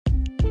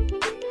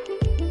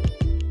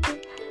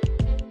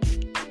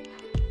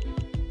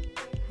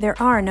There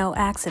are no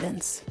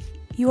accidents.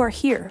 You are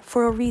here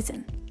for a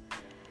reason.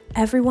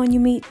 Everyone you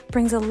meet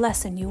brings a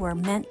lesson you are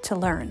meant to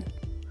learn.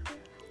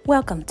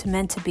 Welcome to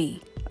Meant to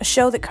Be, a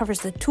show that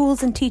covers the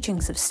tools and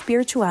teachings of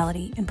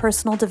spirituality and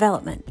personal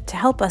development to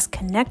help us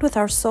connect with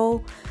our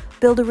soul,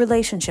 build a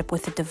relationship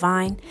with the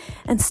divine,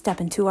 and step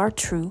into our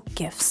true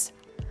gifts.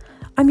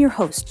 I'm your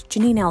host,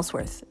 Janine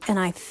Ellsworth, and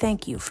I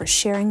thank you for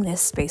sharing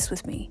this space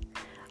with me.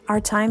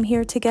 Our time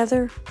here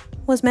together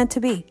was meant to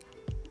be.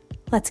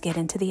 Let's get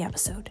into the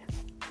episode.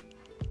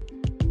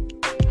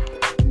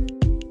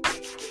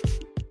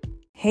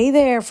 Hey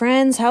there,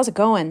 friends. How's it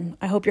going?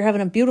 I hope you're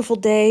having a beautiful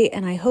day,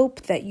 and I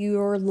hope that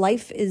your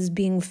life is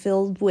being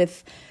filled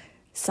with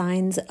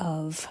signs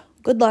of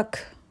good luck,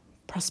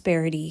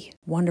 prosperity,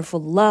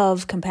 wonderful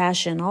love,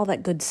 compassion, all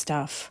that good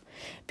stuff,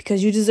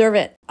 because you deserve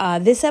it.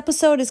 This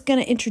episode is going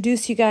to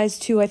introduce you guys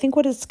to, I think,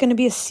 what is going to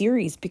be a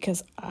series,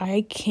 because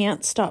I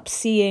can't stop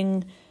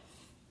seeing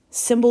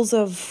symbols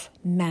of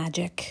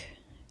magic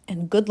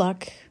and good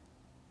luck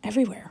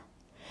everywhere.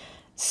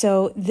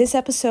 So this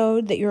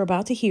episode that you're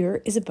about to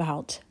hear is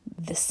about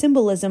the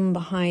symbolism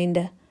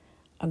behind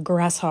a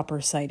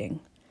grasshopper sighting.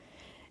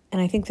 And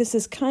I think this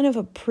is kind of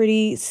a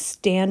pretty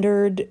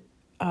standard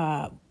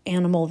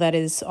animal that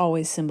is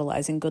always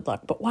symbolizing good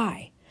luck. But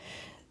why?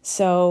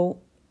 So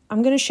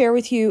I'm going to share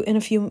with you in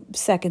a few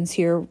seconds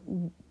here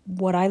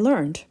what I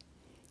learned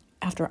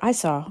after I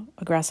saw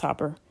a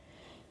grasshopper.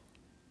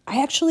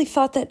 I actually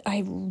thought that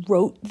I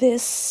wrote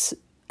this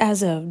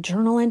as a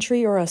journal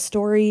entry or a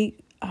story,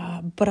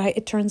 but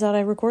it turns out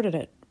I recorded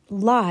it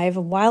live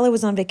while I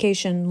was on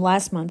vacation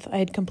last month. I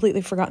had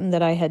completely forgotten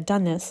that I had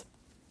done this.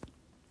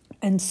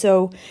 And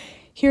so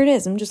here it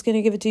is. I'm just going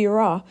to give it to you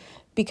raw,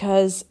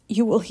 because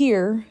you will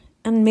hear,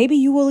 and maybe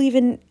you will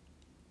even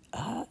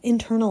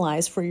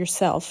internalize for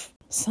yourself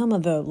some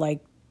of the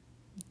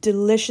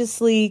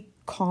deliciously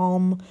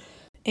calm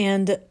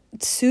and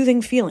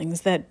soothing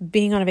feelings that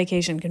being on a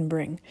vacation can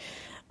bring.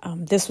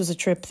 This was a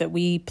trip that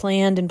we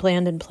planned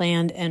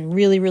and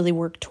really, really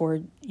worked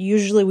toward.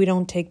 Usually we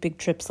don't take big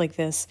trips like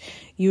this.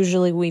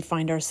 Usually we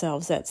find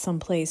ourselves at some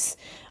place,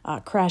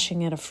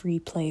 crashing at a free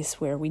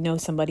place where we know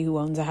somebody who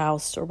owns a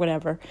house or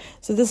whatever.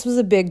 So this was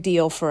a big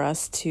deal for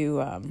us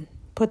to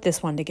put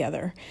this one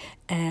together.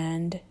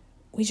 And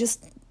we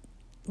just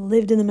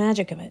lived in the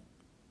magic of it.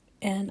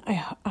 And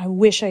I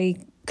wish I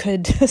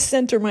could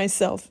center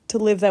myself to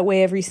live that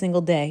way every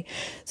single day.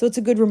 So it's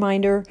a good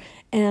reminder,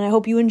 and I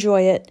hope you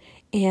enjoy it.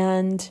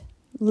 And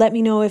let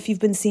me know if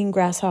you've been seeing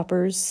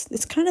grasshoppers.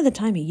 It's kind of the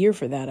time of year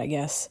for that, I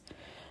guess.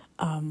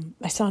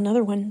 I saw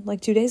another one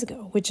 2 days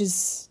ago, which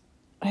is,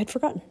 I had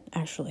forgotten,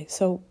 actually.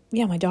 So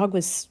yeah, I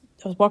was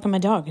walking my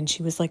dog, and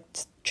she was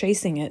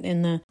chasing it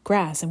in the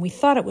grass. And we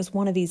thought it was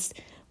one of these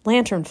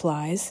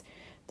lanternflies,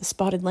 the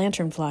spotted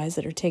lanternflies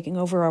that are taking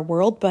over our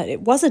world, but it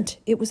wasn't.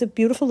 It was a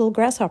beautiful little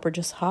grasshopper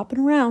just hopping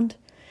around.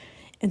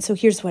 And so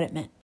here's what it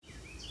meant.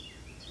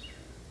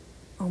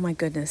 Oh my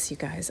goodness, you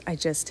guys, I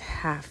just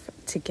have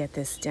to get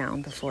this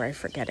down before I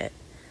forget it.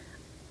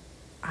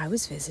 I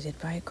was visited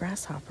by a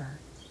grasshopper.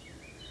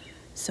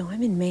 So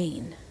I'm in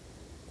Maine.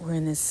 We're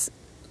in this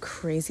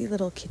crazy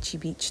little kitschy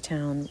beach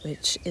town,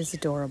 which is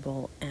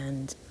adorable,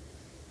 and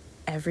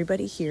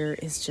everybody here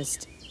is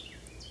just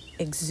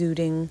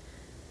exuding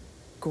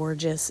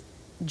gorgeous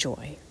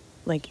joy.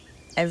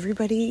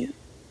 Everybody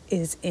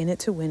is in it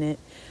to win it.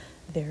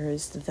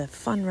 There's the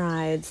fun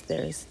rides,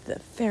 there's the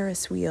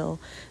Ferris wheel,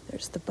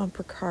 there's the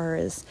bumper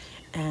cars,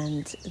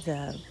 and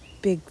the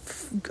big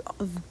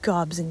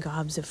gobs and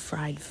gobs of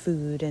fried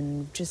food,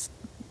 and just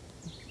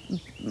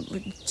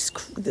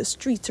the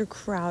streets are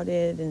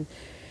crowded, and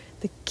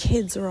the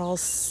kids are all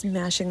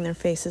smashing their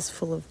faces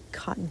full of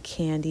cotton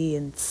candy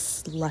and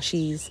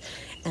slushies,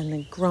 and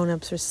the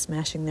grown-ups are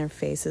smashing their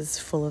faces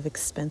full of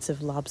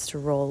expensive lobster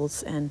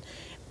rolls and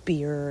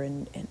beer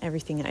and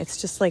everything. It's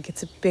just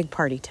it's a big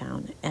party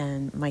town.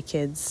 And my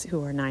kids,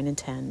 who are 9 and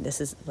 10, this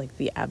is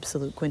the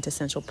absolute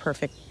quintessential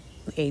perfect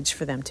age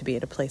for them to be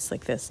at a place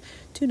like this.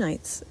 2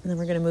 nights, and then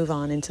we're going to move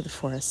on into the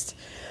forest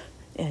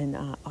and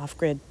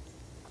off-grid.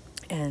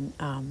 And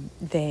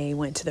they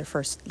went to their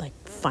first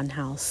fun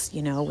house,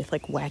 with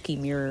wacky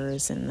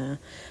mirrors and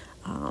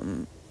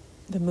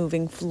the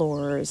moving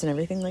floors and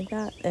everything like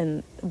that.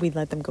 And we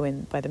let them go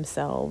in by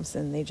themselves,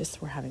 and they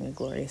just were having a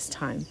glorious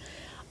time.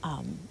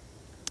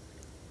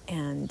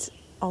 And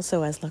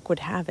also, as luck would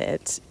have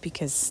it,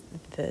 because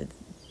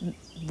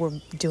we're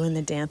doing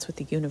the dance with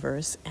the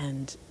universe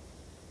and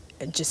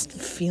just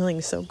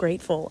feeling so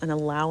grateful and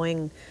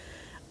allowing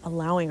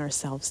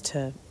ourselves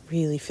to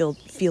really feel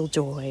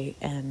joy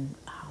and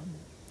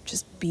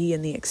just be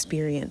in the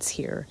experience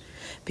here.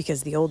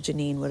 Because the old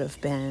Janine would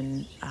have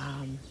been,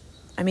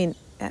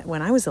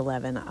 when I was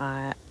 11,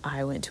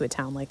 I went to a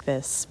town like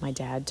this. My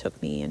dad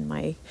took me and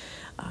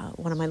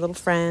one of my little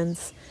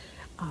friends,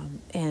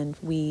 and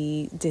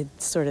we did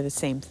sort of the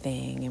same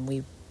thing, and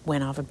we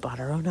went off and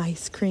bought our own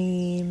ice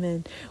cream,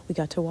 and we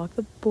got to walk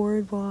the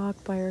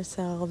boardwalk by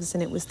ourselves,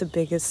 and it was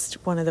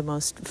one of the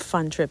most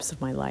fun trips of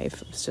my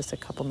life. It was just a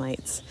couple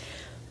nights.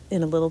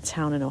 in a little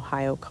town in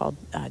Ohio called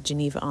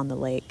Geneva on the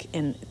Lake,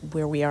 and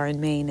where we are in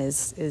Maine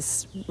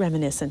is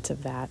reminiscent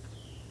of that.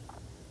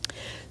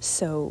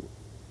 So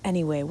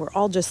anyway, we're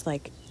all just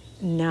like,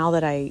 now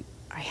that I'm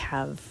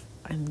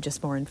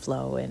just more in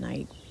flow, and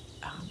I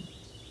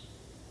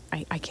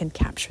can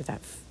capture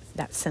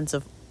that sense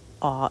of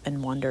awe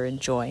and wonder and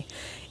joy.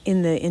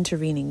 In the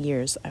intervening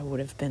years, I would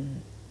have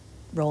been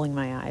rolling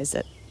my eyes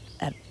at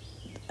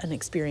an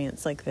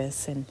experience like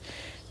this and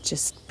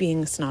just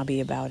being snobby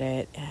about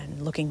it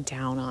and looking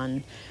down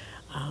on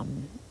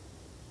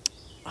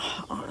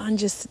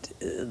just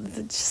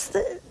the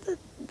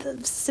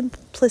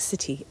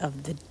simplicity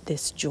of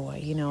this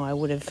joy. You know, I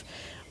would have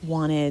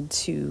wanted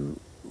to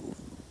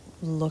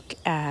look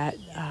at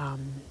how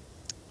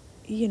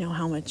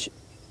much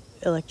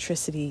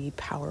electricity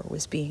power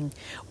was being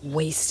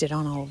wasted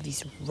on all of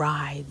these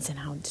rides, and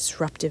how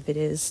disruptive it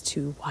is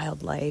to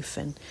wildlife,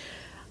 and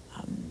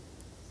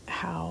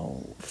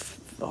how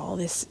all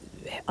this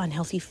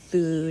unhealthy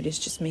food is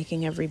just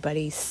making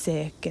everybody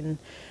sick. And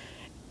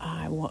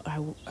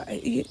I'm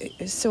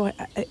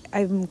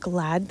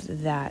glad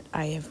that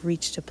I have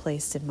reached a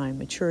place in my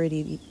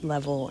maturity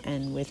level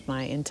and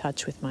in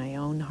touch with my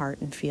own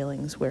heart and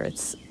feelings, where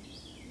it's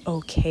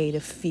okay to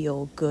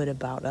feel good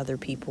about other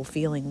people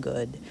feeling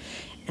good,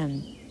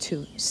 and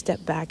to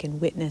step back and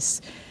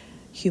witness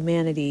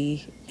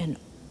humanity in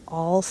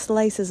all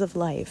slices of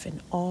life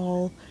and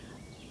all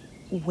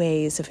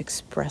ways of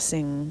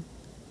expressing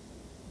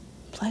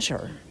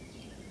pleasure.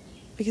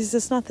 Because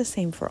it's not the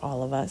same for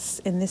all of us,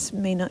 and this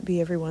may not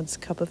be everyone's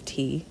cup of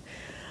tea.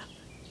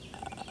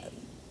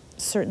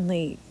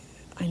 Certainly,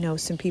 I know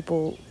some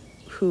people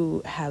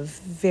who have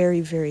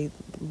very, very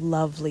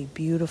lovely,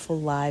 beautiful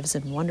lives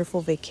and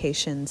wonderful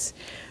vacations,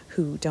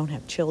 who don't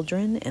have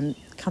children, and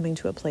coming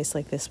to a place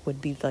like this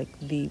would be like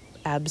the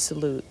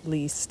absolute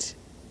least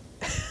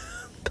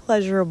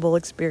pleasurable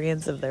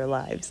experience of their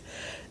lives.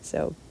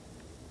 So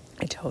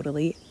I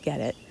totally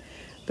get it.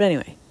 But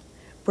anyway,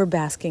 we're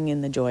basking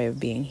in the joy of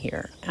being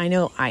here. I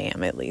know I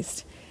am, at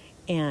least.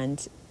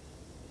 And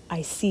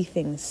I see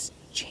things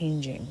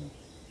changing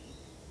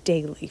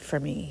daily for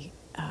me.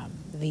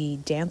 The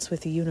dance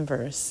with the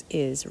universe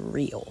is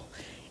real.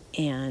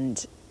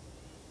 And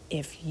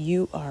if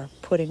you are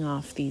putting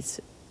off the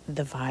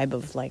vibe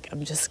of like,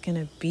 I'm just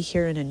going to be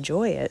here and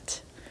enjoy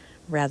it,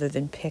 rather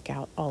than pick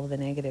out all of the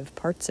negative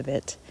parts of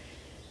it,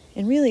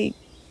 and really,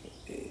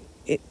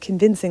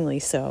 convincingly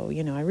so,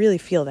 I really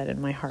feel that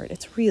in my heart.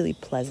 It's really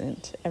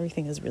pleasant.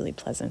 Everything is really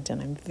pleasant,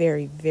 and I'm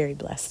very, very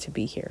blessed to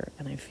be here,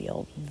 and I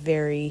feel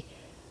very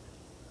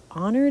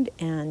honored,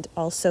 and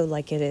also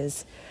like it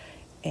is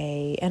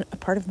a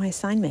part of my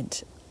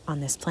assignment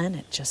on this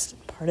planet.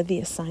 Just part of the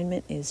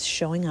assignment is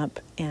showing up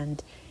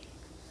and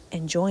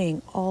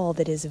enjoying all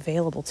that is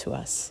available to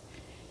us,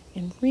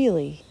 and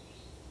really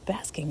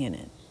basking in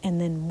it.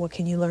 And then what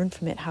can you learn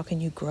from it? How can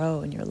you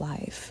grow in your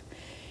life?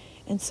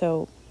 And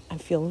so I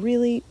feel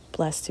really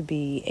blessed to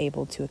be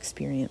able to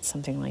experience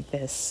something like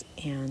this,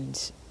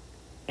 and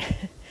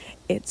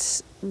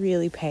it's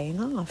really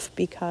paying off,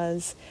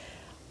 because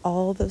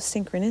all those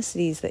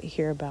synchronicities that you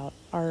hear about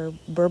are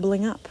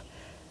burbling up.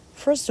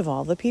 First of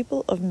all, the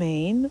people of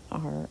Maine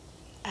are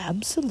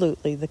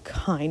absolutely the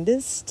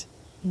kindest,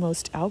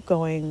 most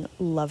outgoing,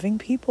 loving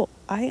people.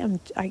 I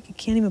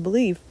can't even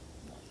believe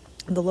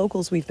the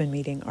locals we've been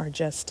meeting are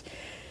just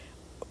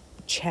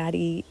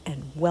chatty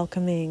and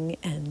welcoming,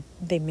 and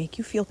they make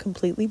you feel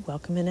completely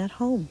welcome and at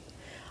home.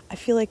 I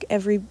feel like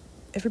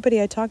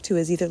everybody I talk to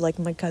is either like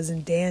my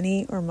cousin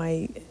Danny or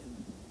my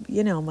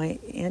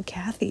Aunt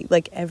Kathy.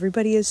 Like,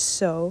 everybody is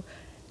so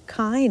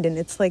kind, and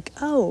it's like,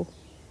 oh,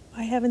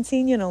 I haven't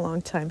seen you in a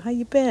long time. How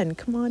you been?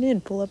 Come on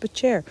in, pull up a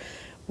chair.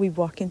 We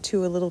walked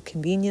into a little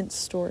convenience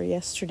store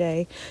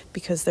yesterday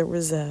because there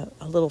was a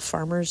little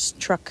farmer's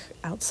truck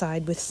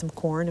outside with some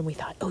corn, and we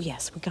thought, oh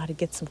yes, we got to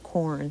get some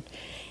corn.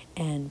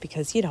 And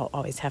because you don't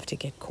always have to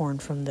get corn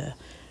from the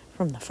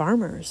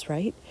farmers,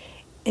 right?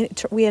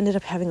 And we ended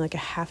up having like a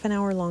half an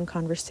hour long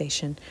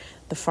conversation.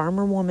 The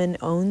farmer woman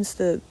owns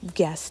the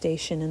gas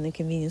station and the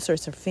convenience store.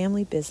 It's her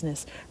family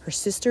business. Her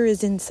sister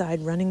is inside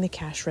running the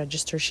cash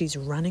register. She's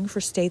running for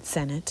state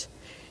senate.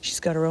 She's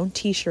got her own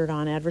T-shirt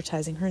on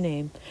advertising her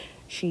name.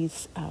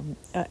 She's an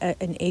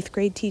 8th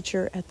grade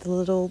teacher at the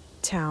little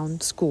town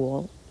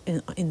school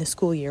in the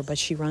school year, but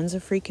she runs a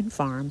freaking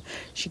farm.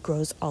 She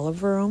grows all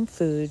of her own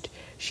food.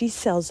 She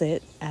sells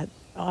it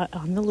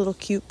on the little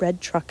cute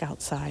red truck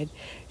outside.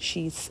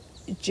 She's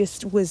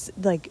just was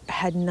like,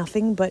 had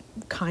nothing but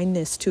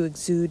kindness to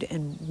exude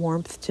and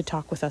warmth to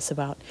talk with us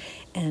about.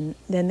 And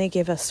then they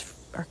give us,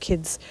 our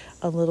kids,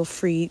 a little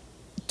free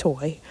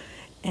toy,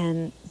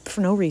 and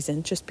for no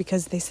reason, just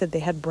because they said they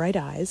had bright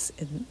eyes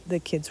and the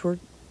kids were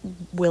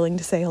willing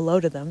to say hello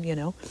to them.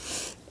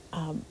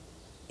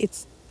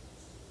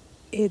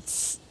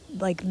 It's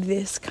like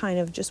this kind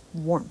of just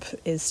warmth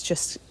is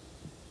just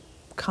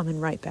coming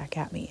right back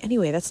at me.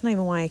 Anyway, that's not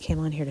even why I came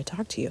on here to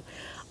talk to you.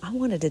 I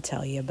wanted to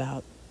tell you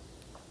about,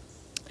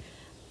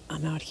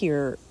 I'm out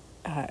here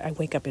I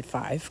wake up at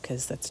 5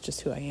 because that's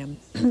just who I am.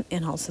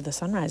 And also the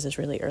sunrise is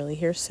really early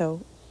here,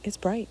 so it's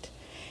bright.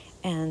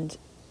 And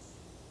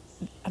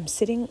I'm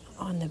sitting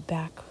on the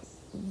back,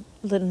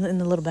 in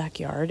the little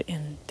backyard,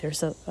 and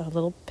there's a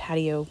little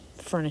patio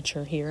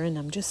furniture here, and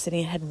I'm just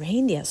sitting. It had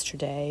rained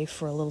yesterday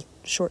for a little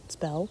short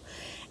spell,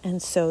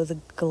 and so the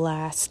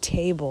glass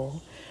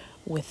table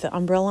with the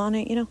umbrella on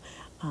it,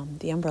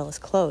 the umbrella's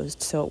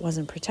closed, so it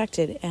wasn't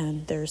protected,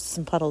 and there's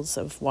some puddles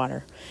of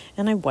water,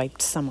 and I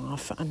wiped some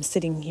off. I'm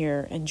sitting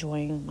here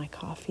enjoying my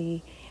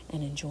coffee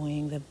and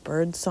enjoying the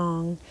bird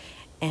song,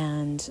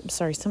 and I'm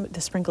sorry,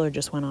 the sprinkler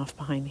just went off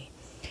behind me,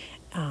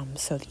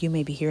 so you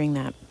may be hearing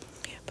that,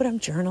 but I'm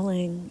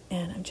journaling,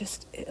 and I'm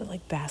just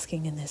like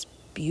basking in this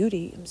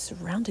beauty. I'm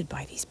surrounded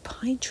by these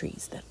pine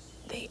trees that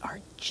they are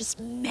just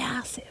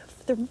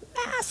massive. They're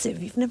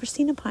massive. You've never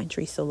seen a pine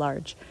tree so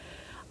large.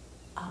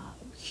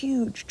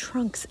 Huge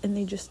trunks, and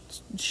they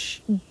just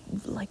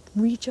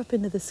reach up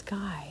into the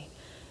sky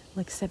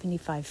like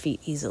 75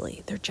 feet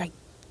easily. They're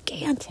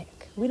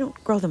gigantic. We don't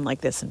grow them like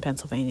this in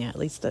Pennsylvania, at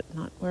least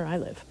not where I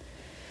live.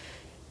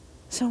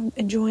 So I'm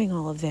enjoying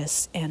all of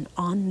this, and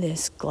on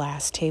this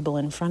glass table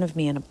in front of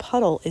me in a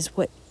puddle is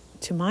what,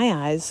 to my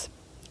eyes,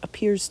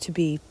 appears to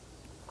be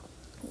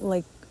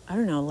like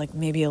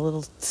maybe a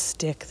little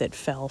stick that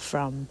fell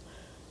from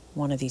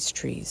one of these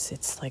trees.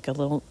 It's like a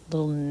little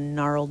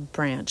gnarled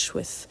branch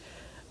with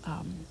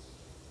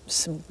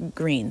some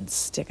greens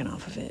sticking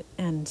off of it.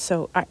 And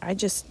so I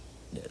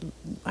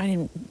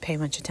didn't pay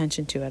much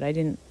attention to it. I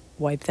didn't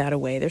wipe that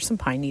away. There's some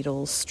pine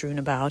needles strewn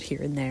about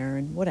here and there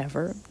and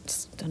whatever.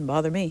 It doesn't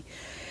bother me.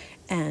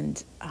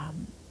 And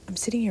I'm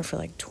sitting here for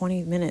like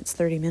 20 minutes,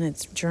 30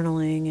 minutes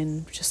journaling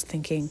and just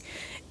thinking.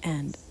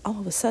 And all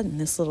of a sudden,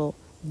 this little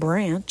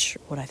branch,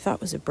 what I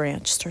thought was a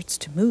branch, starts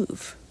to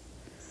move.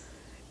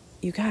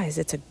 You guys,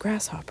 it's a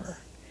grasshopper.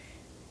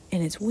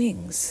 And its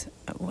wings,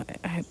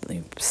 I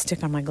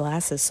stick on my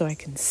glasses so I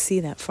can see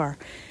that far,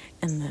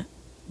 and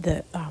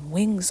the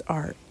wings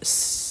are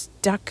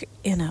stuck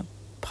in a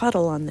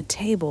puddle on the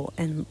table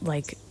and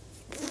like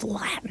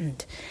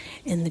flattened,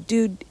 and the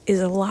dude is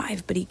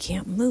alive but he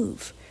can't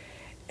move.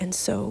 And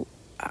so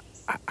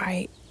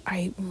I'm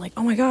like,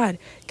 oh my God,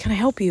 can I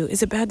help you?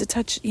 Is it bad to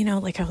touch,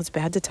 like how it's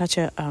bad to touch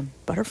a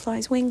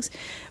butterfly's wings?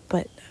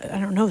 But I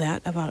don't know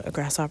that about a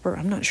grasshopper.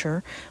 I'm not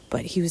sure,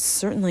 but he was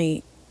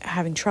certainly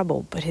having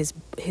trouble, but his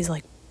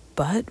like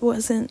butt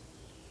wasn't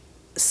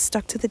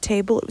stuck to the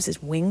table. It was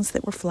his wings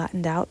that were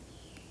flattened out,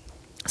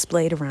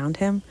 splayed around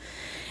him.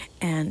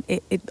 And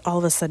it all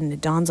of a sudden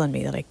it dawns on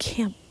me that I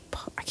can't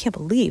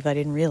believe I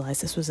didn't realize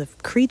this was a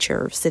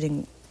creature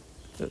sitting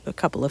a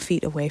couple of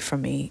feet away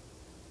from me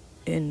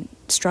and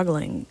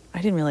struggling. I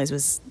didn't realize it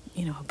was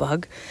a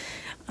bug.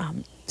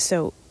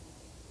 So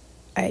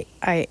I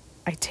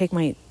take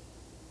my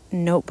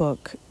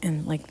notebook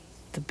and like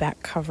the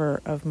back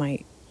cover of my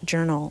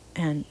journal,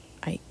 and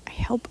I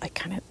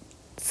kind of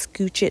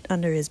scooch it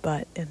under his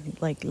butt and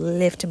like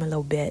lift him a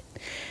little bit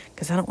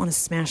because I don't want to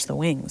smash the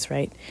wings,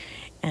 right?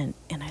 And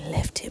I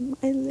lift him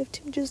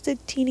just the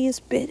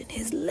teeniest bit, and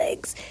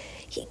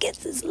he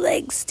gets his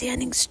legs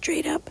standing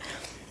straight up,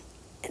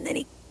 and then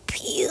he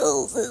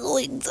peels his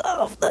wings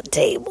off the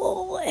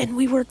table, and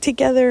we work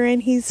together,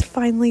 and he's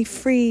finally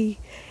free,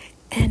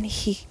 and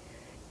he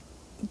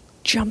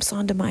jumps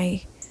onto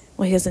he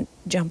doesn't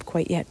jump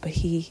quite yet, but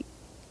he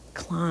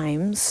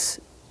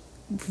climbs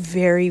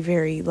very,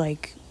 very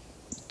like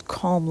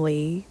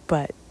calmly,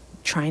 but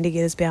trying to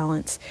get his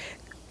balance,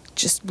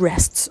 just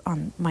rests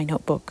on my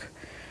notebook,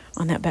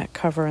 on that back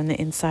cover, on the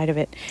inside of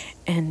it,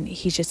 and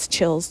he just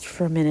chills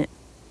for a minute,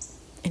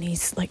 and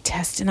he's like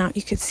testing out.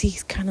 You could see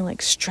he's kind of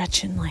like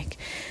stretching, like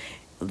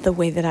the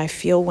way that I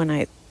feel when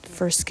I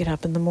first get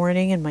up in the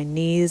morning, and my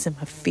knees and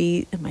my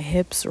feet and my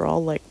hips are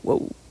all like,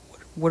 whoa,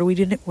 what are we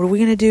doing? What are we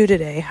going to do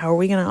today? How are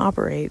we going to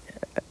operate?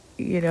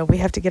 We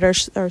have to get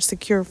our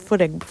secure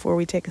footing before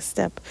we take a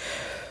step.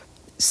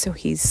 So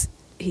he's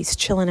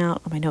chilling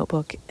out on my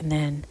notebook, and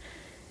then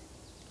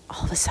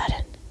all of a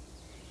sudden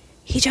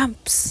he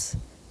jumps,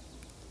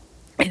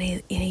 and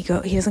he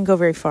doesn't go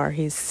very far.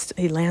 He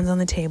lands on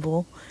the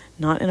table,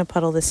 not in a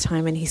puddle this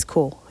time, and he's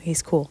cool,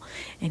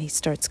 and he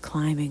starts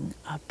climbing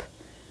up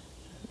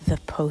the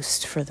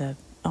post for the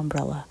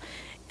umbrella,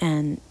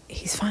 and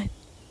he's fine.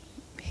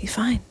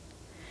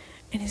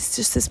 And it's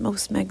just this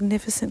most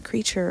magnificent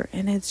creature,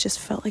 and it's just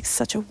felt like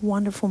such a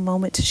wonderful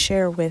moment to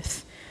share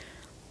with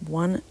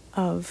one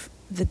of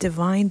the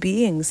divine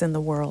beings in the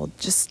world.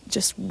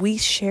 Just we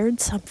shared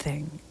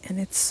something, and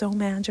it's so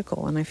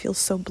magical, and I feel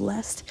so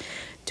blessed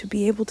to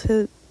be able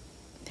to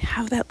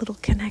have that little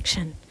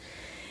connection,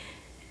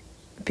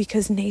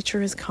 because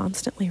nature is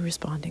constantly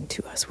responding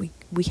to us.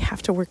 We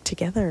have to work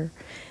together,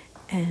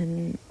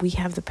 and we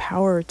have the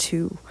power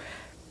to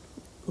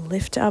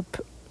lift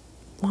up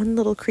one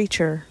little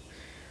creature,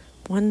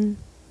 one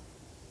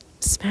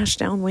smashed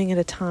down wing at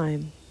a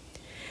time.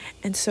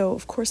 And so,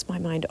 of course, my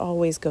mind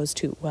always goes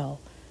to, well,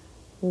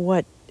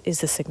 what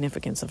is the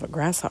significance of a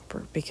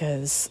grasshopper?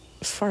 Because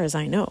as far as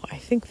I know, I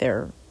think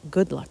they're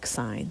good luck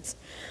signs.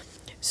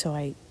 So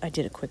I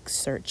did a quick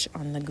search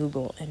on the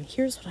Google, and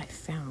here's what I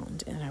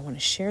found, and I want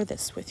to share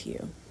this with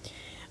you.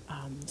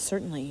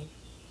 Certainly,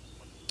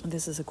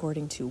 this is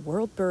according to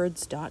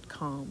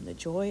worldbirds.com, the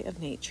joy of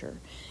nature.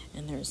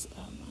 And there's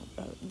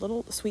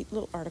a sweet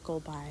little article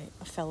by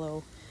a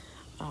fellow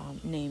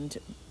named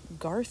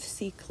Garth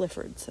C.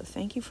 Clifford. So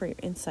thank you for your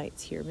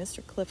insights here,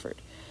 Mr. Clifford.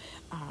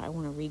 I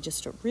want to read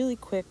just a really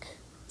quick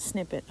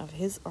snippet of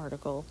his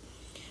article,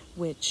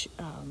 which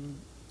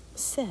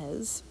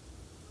says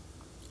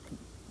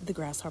the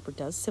grasshopper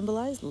does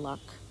symbolize luck.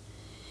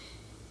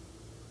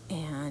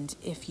 And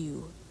if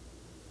you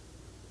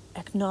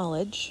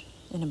acknowledge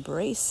and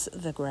embrace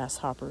the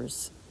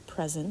grasshopper's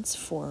presence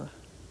for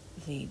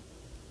the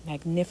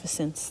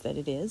magnificence that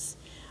it is,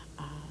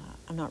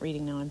 I'm not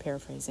reading now, I'm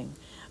paraphrasing,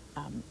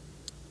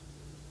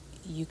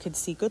 you could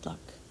see good luck.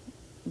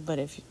 But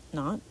if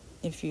not,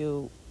 if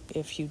you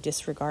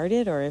disregard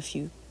it, or if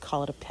you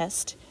call it a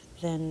pest,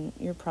 then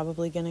you're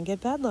probably going to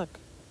get bad luck.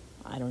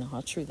 I don't know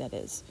how true that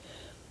is.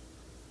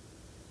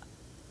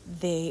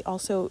 They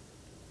also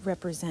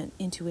represent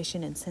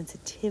intuition and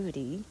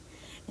sensitivity.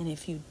 And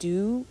if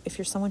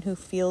you're someone who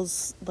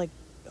feels like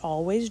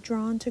always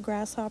drawn to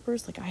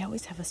grasshoppers, like I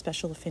always have a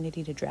special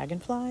affinity to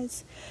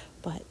dragonflies,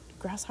 but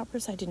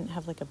grasshoppers I didn't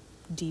have like a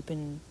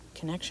deepened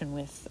connection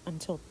with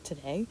until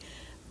today.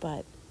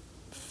 But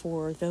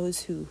for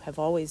those who have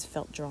always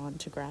felt drawn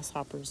to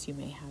grasshoppers, you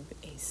may have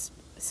a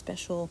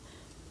special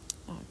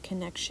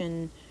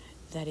connection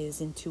that is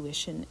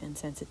intuition and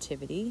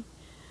sensitivity.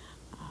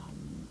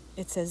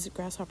 It says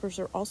grasshoppers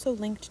are also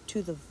linked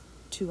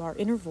to our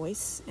inner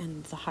voice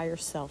and the higher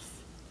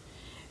self.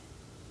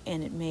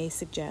 And it may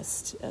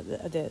suggest,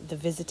 the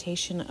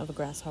visitation of a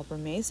grasshopper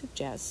may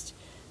suggest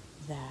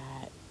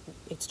that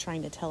it's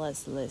trying to tell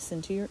us,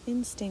 listen to your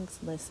instincts,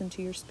 listen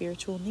to your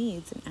spiritual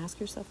needs, and ask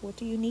yourself, what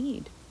do you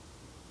need?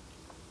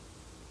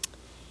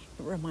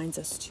 It reminds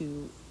us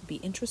to be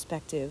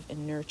introspective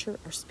and nurture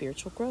our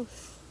spiritual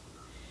growth.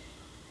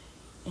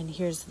 And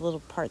here's the little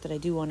part that I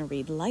do want to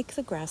read. Like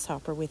the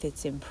grasshopper with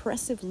its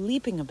impressive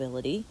leaping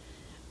ability,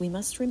 we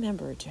must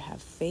remember to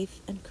have faith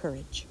and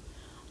courage.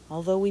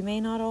 Although we may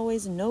not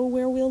always know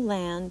where we'll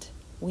land,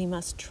 we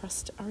must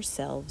trust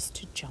ourselves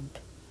to jump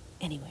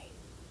anyway.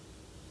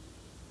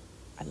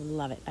 I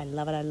love it. I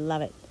love it. I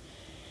love it.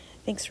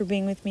 Thanks for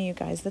being with me, you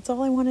guys. That's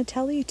all I want to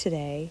tell you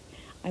today.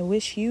 I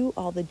wish you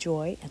all the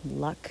joy and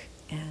luck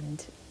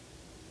and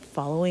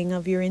following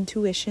of your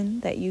intuition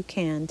that you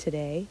can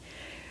today.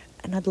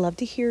 And I'd love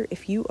to hear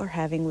if you are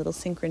having little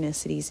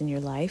synchronicities in your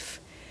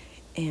life,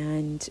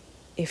 and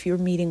if you're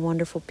meeting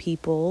wonderful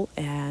people,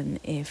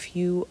 and if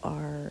you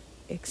are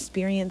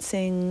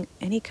experiencing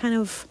any kind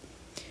of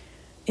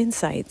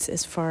insights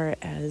as far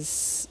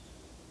as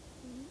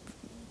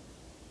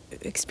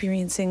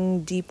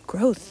experiencing deep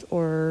growth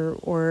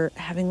or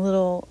having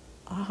little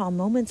aha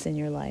moments in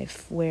your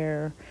life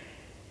where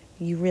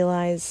you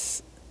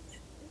realize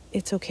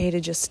it's okay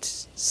to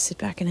just sit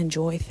back and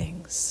enjoy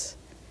things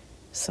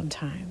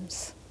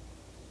sometimes.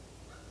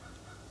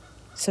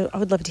 So I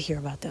would love to hear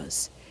about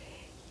those.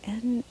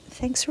 And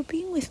thanks for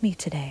being with me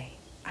today.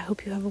 I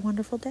hope you have a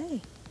wonderful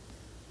day.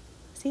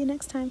 See you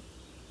next time.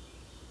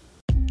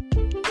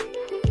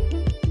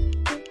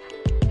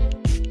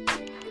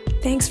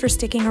 Thanks for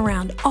sticking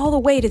around all the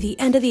way to the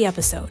end of the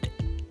episode.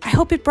 I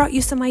hope it brought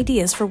you some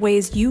ideas for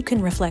ways you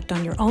can reflect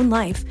on your own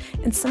life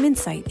and some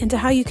insight into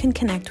how you can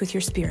connect with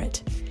your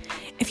spirit.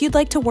 If you'd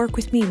like to work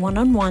with me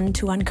one-on-one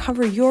to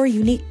uncover your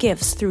unique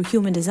gifts through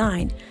human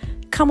design,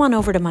 come on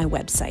over to my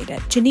website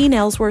at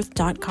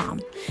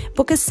JanineEllsworth.com.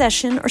 Book a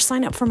session or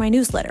sign up for my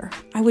newsletter.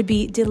 I would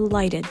be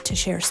delighted to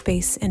share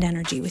space and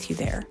energy with you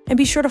there. And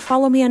be sure to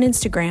follow me on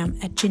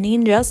Instagram at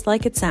Janine Just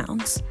Like It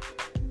Sounds.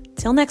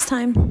 Till next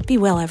time, be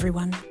well,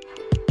 everyone.